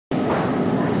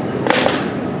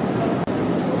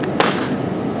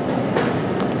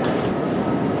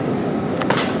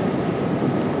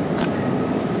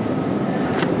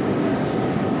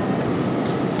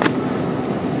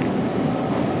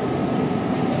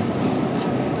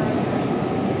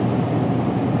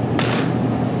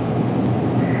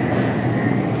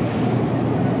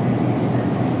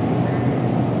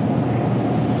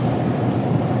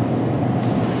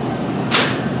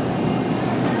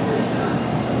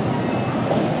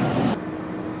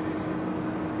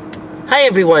Hi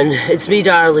everyone, it's me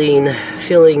Darlene,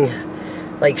 feeling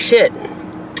like shit.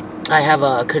 I have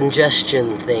a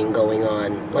congestion thing going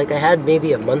on, like I had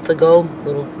maybe a month ago, a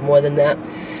little more than that.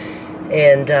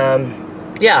 And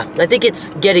yeah, I think it's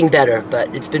getting better,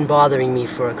 but it's been bothering me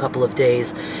for a couple of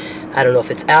days. I don't know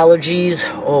if it's allergies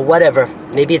or whatever.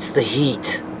 Maybe it's the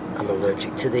heat. I'm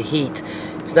allergic to the heat.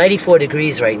 It's 94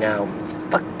 degrees right now. It's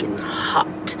fucking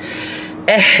hot.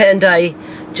 And I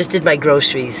just did my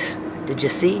groceries. Did you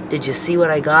see? Did you see what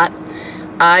I got?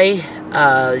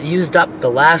 I used up the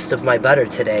last of my butter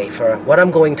today for what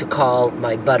I'm going to call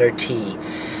my butter tea.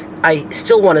 I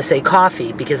still want to say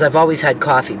coffee because I've always had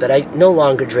coffee, but I no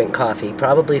longer drink coffee,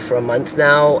 probably for a month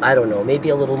now. I don't know, maybe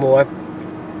a little more.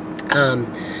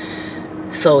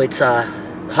 So it's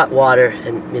hot water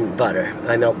and butter.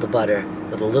 I melt the butter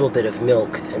with a little bit of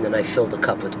milk, and then I fill the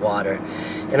cup with water.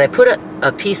 And I put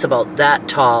a piece about that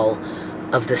tall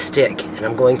of the stick, and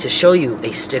I'm going to show you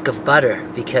a stick of butter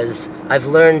because I've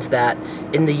learned that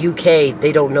in the UK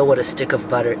they don't know what a stick of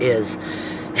butter is.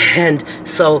 And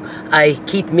so I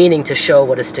keep meaning to show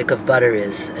what a stick of butter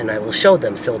is, and I will show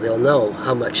them so they'll know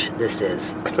how much this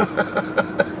is.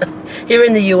 Here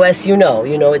in the US, you know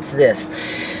it's this.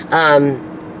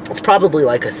 It's probably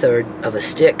like a third of a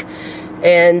stick.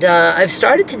 And I've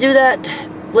started to do that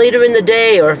later in the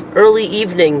day or early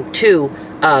evening too,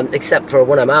 except for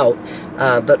when I'm out,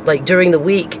 but like during the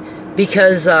week,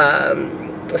 because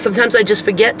sometimes I just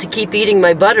forget to keep eating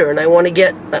my butter, and I want to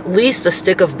get at least a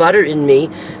stick of butter in me.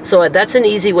 So that's an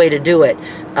easy way to do it.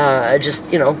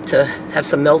 Just, to have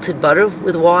some melted butter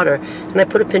with water, and I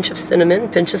put a pinch of cinnamon,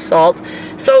 pinch of salt.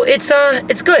 So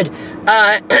it's good.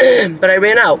 But I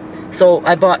ran out. So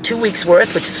I bought 2 weeks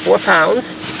worth, which is 4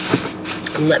 pounds.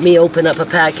 And let me open up a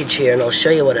package here, and I'll show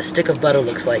you what a stick of butter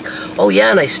looks like. Oh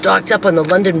yeah, and I stocked up on the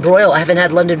London broil. I haven't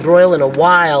had London broil in a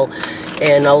while,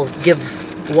 and I'll give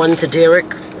one to Derek.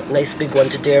 Nice big one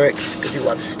to Derek, because he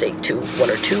loves steak too. 1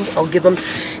 or 2, I'll give him.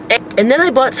 And then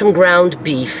I bought some ground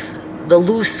beef, the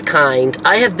loose kind.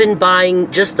 I have been buying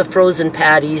just the frozen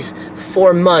patties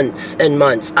for months and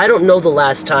months. I don't know the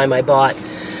last time I bought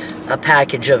a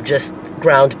package of just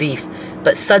ground beef,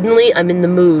 but suddenly I'm in the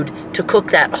mood to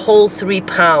cook that whole 3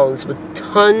 pounds with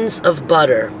tons of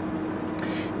butter,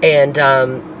 and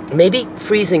maybe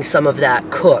freezing some of that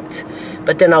cooked.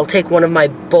 But then I'll take one of my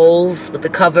bowls with the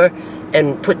cover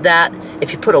and put that,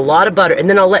 if you put a lot of butter, and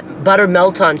then I'll let butter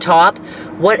melt on top.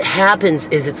 What happens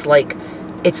is it's like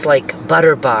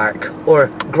butter bark or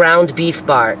ground beef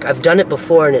bark. I've done it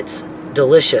before and it's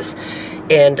delicious.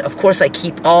 And of course I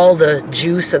keep all the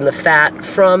juice and the fat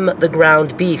from the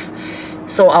ground beef.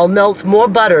 So I'll melt more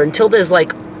butter until there's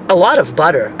like a lot of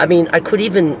butter. I mean, I could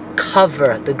even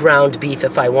cover the ground beef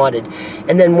if I wanted.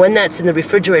 And then when that's in the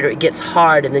refrigerator, it gets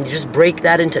hard, and then you just break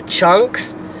that into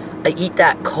chunks. I eat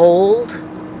that cold.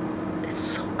 It's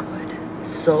so good.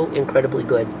 So incredibly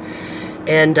good.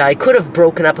 And I could have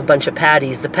broken up a bunch of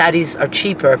patties. The patties are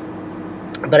cheaper,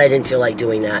 but I didn't feel like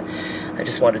doing that. I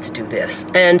just wanted to do this.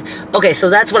 And okay, so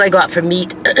that's what I got for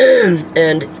meat.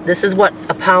 And this is what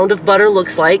a pound of butter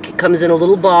looks like. It comes in a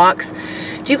little box.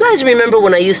 Do you guys remember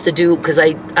when I used to do, because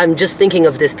I'm just thinking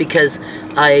of this because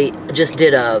I just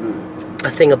did a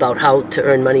thing about how to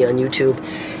earn money on YouTube.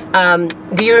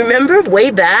 Do you remember way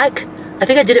back? I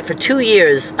think I did it for 2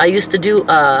 years. I used to do,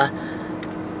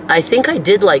 I think I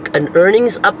did like an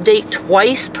earnings update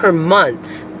twice per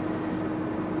month.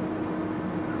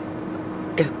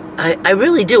 I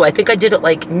really do. I think I did it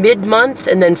like mid-month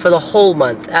and then for the whole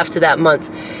month after that month.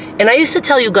 And I used to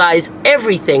tell you guys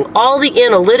everything, all the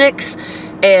analytics,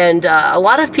 and a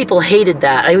lot of people hated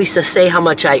that. I used to say how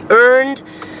much I earned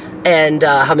and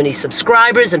how many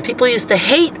subscribers, and people used to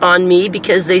hate on me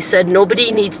because they said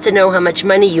nobody needs to know how much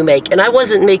money you make. And I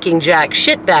wasn't making jack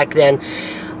shit back then.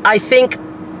 I think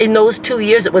in those 2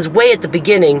 years, it was way at the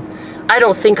beginning, I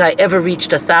don't think I ever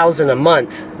reached 1,000 a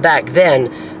month back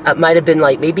then. It might have been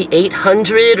like maybe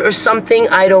 800 or something.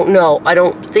 I don't know. I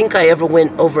don't think I ever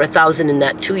went over 1,000 in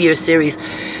that 2-year series.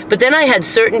 But then I had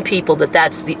certain people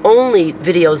that's the only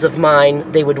videos of mine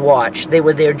they would watch. They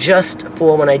were there just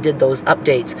for when I did those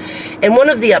updates. And one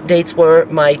of the updates were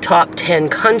my top 10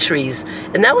 countries.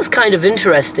 And that was kind of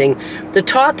interesting. The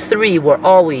top 3 were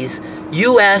always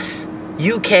US,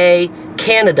 UK,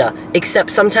 Canada,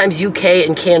 except sometimes UK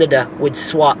and Canada would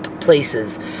swap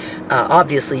places.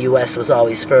 Obviously US was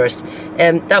always first,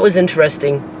 and that was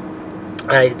interesting.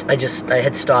 I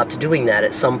had stopped doing that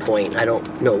at some point. I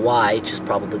don't know why, just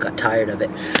probably got tired of it.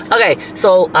 Okay,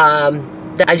 so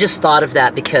I just thought of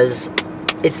that because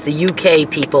it's the UK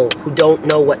people who don't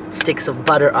know what sticks of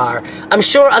butter are. I'm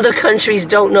sure other countries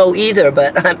don't know either,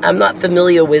 but I'm not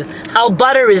familiar with how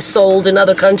butter is sold in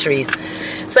other countries.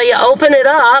 So you open it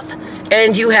up,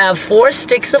 and you have 4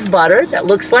 sticks of butter that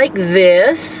looks like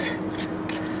this.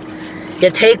 You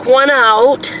take one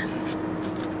out,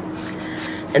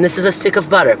 and this is a stick of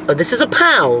butter. Oh, this is a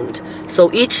pound. So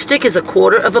each stick is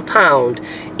 1/4 of a pound.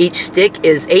 Each stick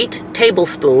is 8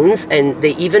 tablespoons, and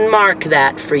they even mark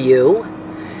that for you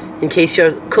in case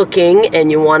you're cooking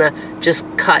and you want to just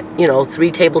cut,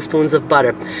 3 tablespoons of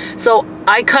butter. So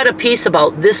I cut a piece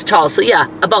about this tall. So yeah,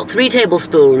 about 3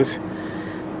 tablespoons.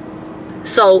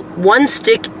 So 1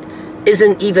 stick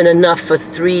isn't even enough for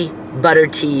 3 butter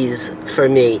teas for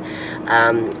me.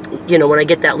 When I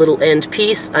get that little end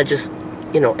piece, I just,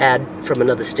 add from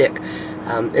another stick.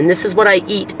 And this is what I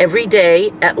eat every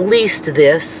day, at least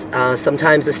this,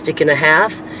 sometimes a stick and a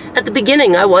half. At the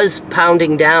beginning, I was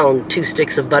pounding down 2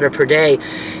 sticks of butter per day,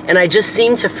 and I just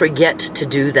seem to forget to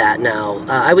do that now.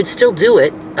 I would still do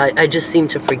it, I just seem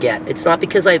to forget. It's not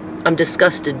because I'm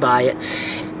disgusted by it.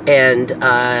 And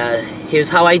here's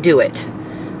how I do it.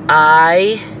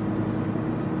 I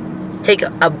take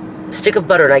a stick of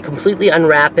butter and I completely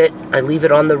unwrap it. I leave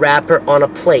it on the wrapper on a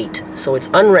plate, so it's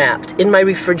unwrapped in my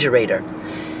refrigerator.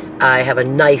 I have a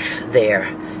knife there,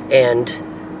 and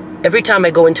every time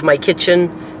I go into my kitchen,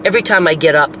 every time I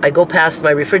get up, I go past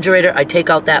my refrigerator, I take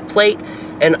out that plate,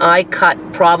 and I cut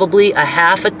probably a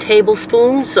 1/2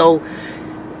 tablespoon, so,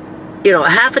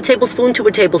 1/2 tablespoon to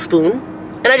a tablespoon,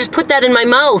 and I just put that in my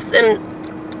mouth, and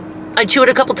I chew it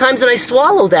a couple times, and I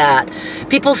swallow that.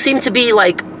 People seem to be,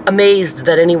 amazed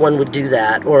that anyone would do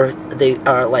that, or they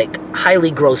are,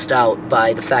 highly grossed out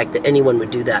by the fact that anyone would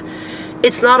do that.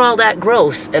 It's not all that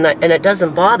gross, and it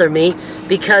doesn't bother me,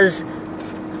 because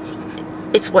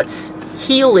it's what's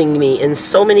healing me in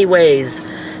so many ways,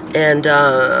 and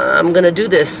I'm gonna do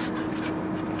this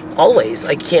always.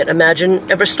 I can't imagine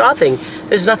ever stopping.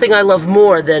 There's nothing I love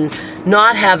more than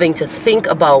not having to think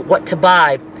about what to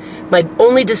buy. My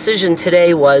only decision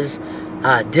today was,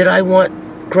 did I want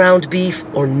ground beef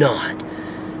or not?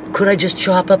 Could I just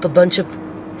chop up a bunch of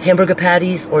hamburger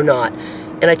patties or not?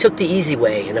 And I took the easy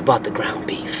way, and I bought the ground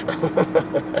beef.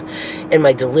 And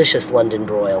my delicious London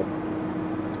broil.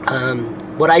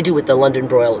 What I do with the London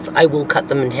broil is I will cut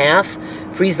them in half,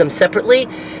 freeze them separately,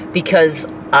 because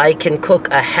I can cook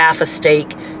a 1/2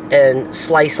 steak and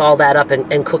slice all that up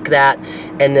and cook that,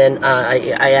 and then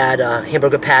I add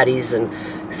hamburger patties and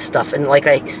stuff, and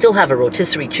I still have a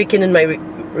rotisserie chicken in my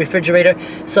refrigerator,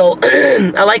 so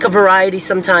I like a variety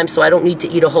sometimes, so I don't need to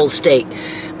eat a whole steak.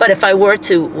 But if I were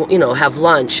to, have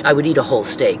lunch, I would eat a whole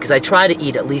steak, because I try to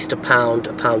eat at least a pound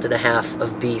and a half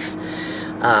of beef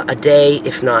a day,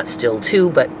 if not still 2,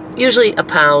 but usually a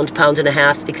pound and a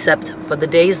half, except for the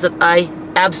days that I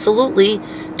absolutely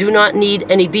do not need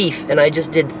any beef, and I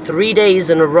just did 3 days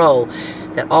in a row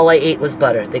that all I ate was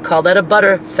butter. They call that a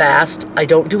butter fast. I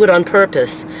don't do it on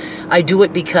purpose. I do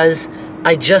it because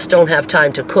I just don't have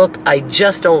time to cook. I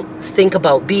just don't think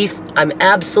about beef. I'm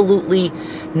absolutely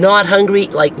not hungry,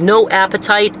 no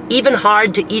appetite, even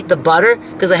hard to eat the butter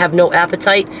because I have no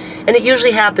appetite. And it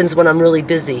usually happens when I'm really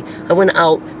busy. I went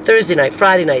out Thursday night,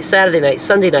 Friday night, Saturday night,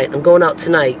 Sunday night. I'm going out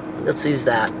tonight. Let's use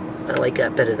that. I like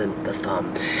that better than the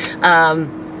thumb.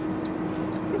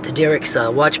 To Derek's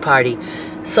watch party.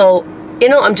 So,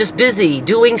 I'm just busy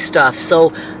doing stuff.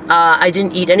 So I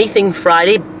didn't eat anything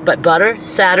Friday but butter.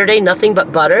 Saturday, nothing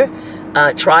but butter.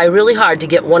 Try really hard to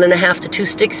get 1.5 to 2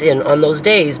 sticks in on those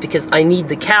days, because I need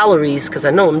the calories, because I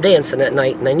know I'm dancing at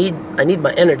night and I need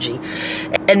my energy.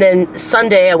 And then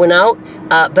Sunday I went out,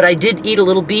 but I did eat a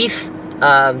little beef.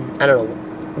 I don't know,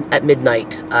 at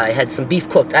midnight. I had some beef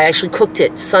cooked. I actually cooked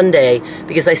it Sunday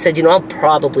because I said, I'm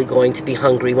probably going to be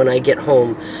hungry when I get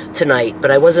home tonight,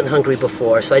 but I wasn't hungry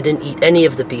before, so I didn't eat any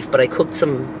of the beef, but I cooked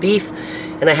some beef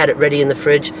and I had it ready in the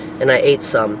fridge and I ate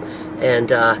some,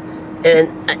 and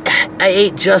I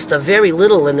ate just a very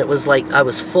little, and it was like I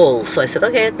was full, so I said,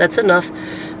 okay, that's enough.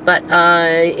 But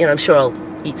I'm sure I'll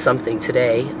eat something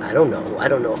today. I don't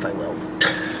know if I will.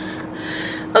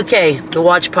 Okay, the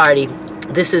watch party.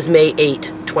 This is May 8,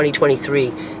 2023,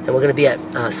 and we're going to be at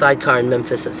Sidecar in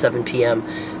Memphis at 7 p.m.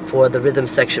 for the Rhythm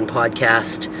Section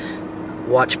podcast,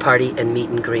 watch party and meet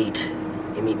and greet.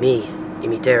 You meet me, you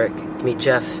meet Derek, you meet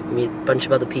Jeff, you meet a bunch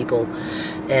of other people,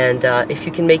 and if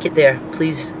you can make it there,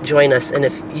 please join us. And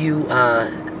if you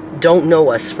don't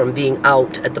know us from being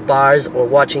out at the bars or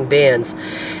watching bands,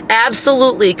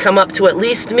 absolutely come up to at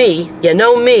least me,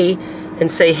 me,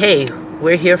 and say, hey,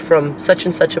 we're here from such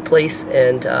and such a place,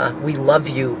 and we love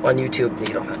you on YouTube.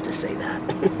 You don't have to say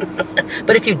that.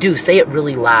 But if you do, say it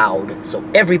really loud so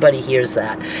everybody hears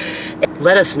that.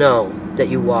 Let us know that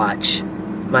you watch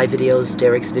my videos,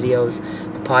 Derek's videos,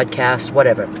 the podcast,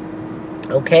 whatever.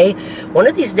 Okay? One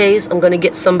of these days, I'm going to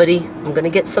get somebody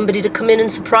to come in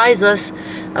and surprise us.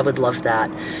 I would love that.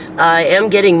 I am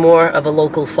getting more of a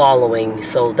local following,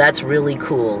 so that's really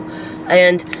cool.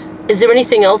 And is there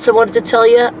anything else I wanted to tell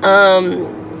you?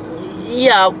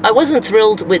 Yeah, I wasn't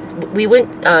thrilled with... We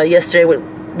went yesterday,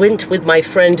 went with my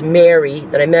friend Mary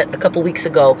that I met a couple weeks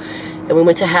ago, and we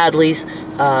went to Hadley's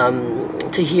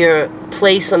to hear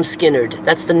Play Some Skinnerd.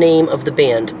 That's the name of the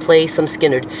band, Play Some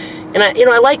Skinnerd. And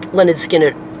I like Leonard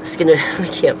Skinner. I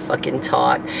can't fucking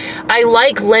talk. I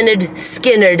like Leonard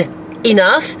Skinner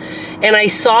enough, and I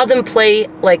saw them play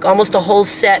like almost a whole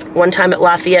set one time at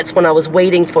Lafayette's when I was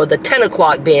waiting for the 10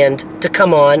 o'clock band to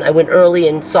come on. I went early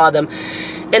and saw them,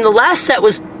 and the last set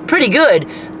was pretty good.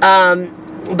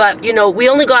 But, you know, we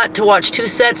only got to watch 2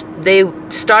 sets. They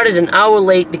started an hour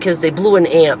late because they blew an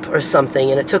amp or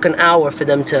something, and it took an hour for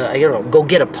them to, you know, go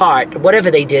get a part. Whatever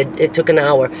they did, it took an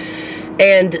hour.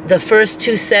 And the first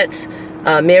 2 sets,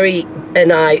 Mary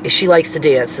and I, she likes to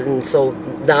dance, and so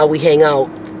now we hang out,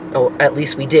 or at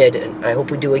least we did, and I hope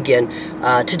we do again,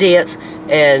 to dance.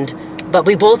 But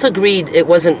we both agreed it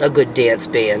wasn't a good dance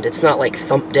band. It's not like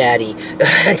Thump Daddy.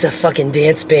 It's a fucking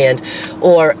dance band.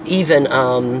 Or even,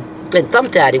 and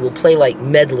Thump Daddy will play like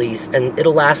medleys, and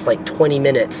it'll last like 20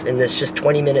 minutes, and there's just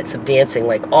 20 minutes of dancing,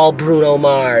 like all Bruno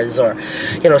Mars, or,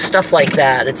 you know, stuff like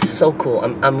that. It's so cool.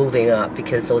 I'm moving up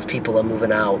because those people are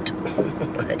moving out.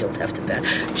 I don't have to bet.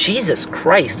 Jesus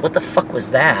Christ, what the fuck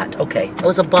was that? Okay, that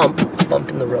was a bump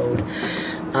in the road.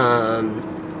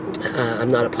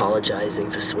 I'm not apologizing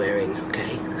for swearing,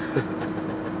 okay?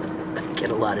 Get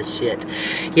a lot of shit,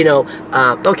 you know.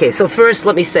 Okay, so first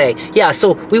let me say, yeah,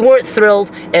 so we weren't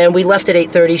thrilled, and we left at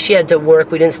 8:30. She had to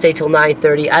work. We didn't stay till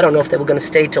 9:30. I don't know if they were going to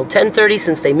stay till 10:30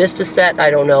 since they missed a set.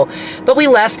 I don't know, but we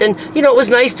left, and you know, it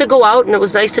was nice to go out, and it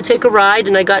was nice to take a ride,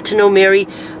 and I got to know Mary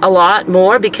a lot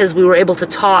more because we were able to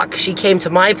talk. She came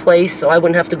to my place, so I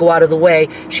wouldn't have to go out of the way.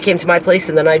 She came to my place,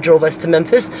 and then I drove us to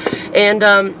Memphis, and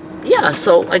yeah,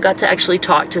 so I got to actually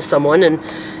talk to someone and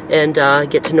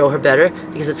get to know her better,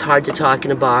 because it's hard to talk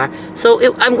in a bar. So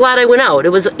I'm glad I went out.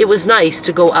 It was nice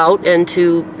to go out and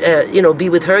to you know, be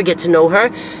with her, get to know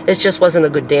her. It just wasn't a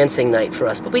good dancing night for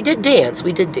us, but we did dance.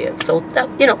 So that,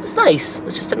 you know, it was nice. It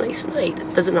was just a nice night.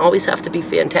 It doesn't always have to be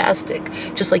fantastic.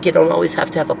 Just like you don't always have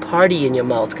to have a party in your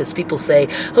mouth, because people say,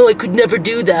 oh, I could never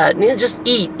do that. And, you know, just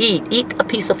eat a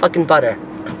piece of fucking butter.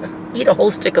 Eat a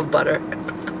whole stick of butter.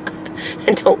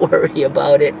 And don't worry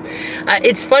about it.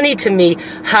 It's funny to me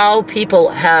how people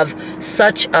have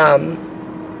such, you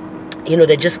know,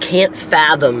 they just can't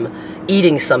fathom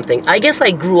eating something. I guess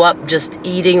I grew up just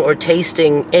eating or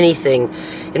tasting anything.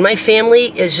 In my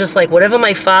family, it's just like whatever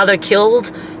my father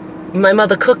killed, my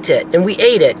mother cooked it, and we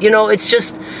ate it. You know, it's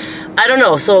just, I don't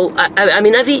know. So, I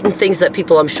mean, I've eaten things that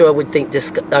people I'm sure would think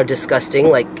are disgusting,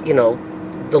 like, you know,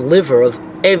 the liver of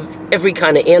every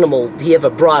kind of animal he ever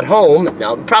brought home.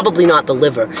 No, probably not the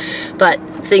liver, but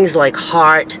things like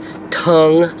heart,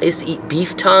 tongue. I used to eat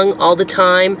beef tongue all the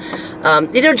time.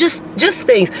 You know, just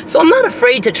things. So I'm not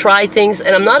afraid to try things,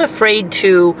 and I'm not afraid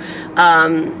to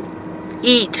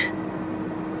eat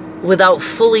without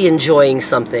fully enjoying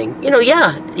something. You know,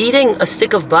 yeah, eating a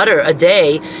stick of butter a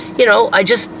day, you know, I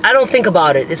don't think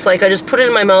about it. It's like I just put it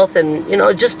in my mouth, and, you know,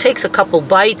 it just takes a couple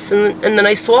bites, and then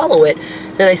I swallow it,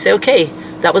 and I say, okay,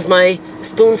 that was my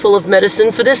spoonful of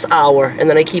medicine for this hour, and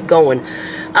then I keep going.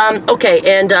 Okay,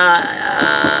 and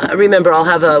remember, I'll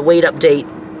have a weight update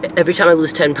every time I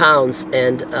lose 10 pounds,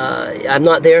 and I'm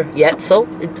not there yet, so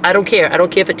I don't care. I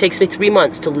don't care if it takes me 3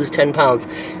 months to lose 10 pounds.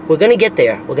 We're going to get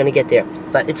there. We're going to get there.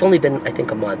 But it's only been, I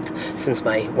think, a month since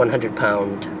my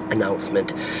 100-pound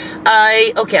announcement.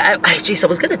 Geez, I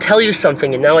was going to tell you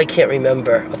something, and now I can't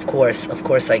remember. Of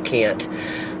course I can't.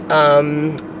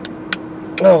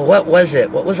 Oh, what was it?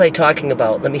 What was I talking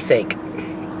about? Let me think.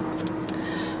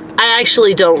 I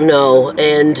actually don't know,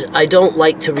 and I don't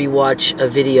like to rewatch a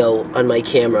video on my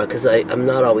camera because I'm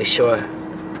not always sure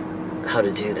how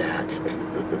to do that.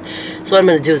 So what I'm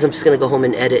going to do is I'm just going to go home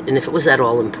and edit, and if it was at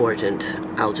all important,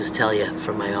 I'll just tell you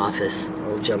from my office.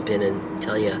 I'll jump in and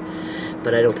tell you,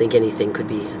 but I don't think anything could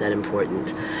be that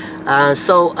important.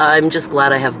 So I'm just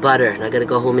glad I have butter, and I got to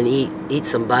go home and eat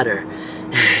some butter.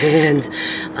 And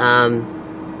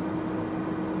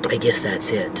I guess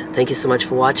that's it. Thank you so much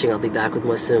for watching. I'll be back with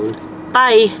more soon.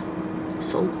 Bye.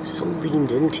 So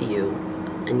leaned into you.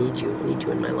 I need you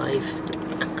in my life.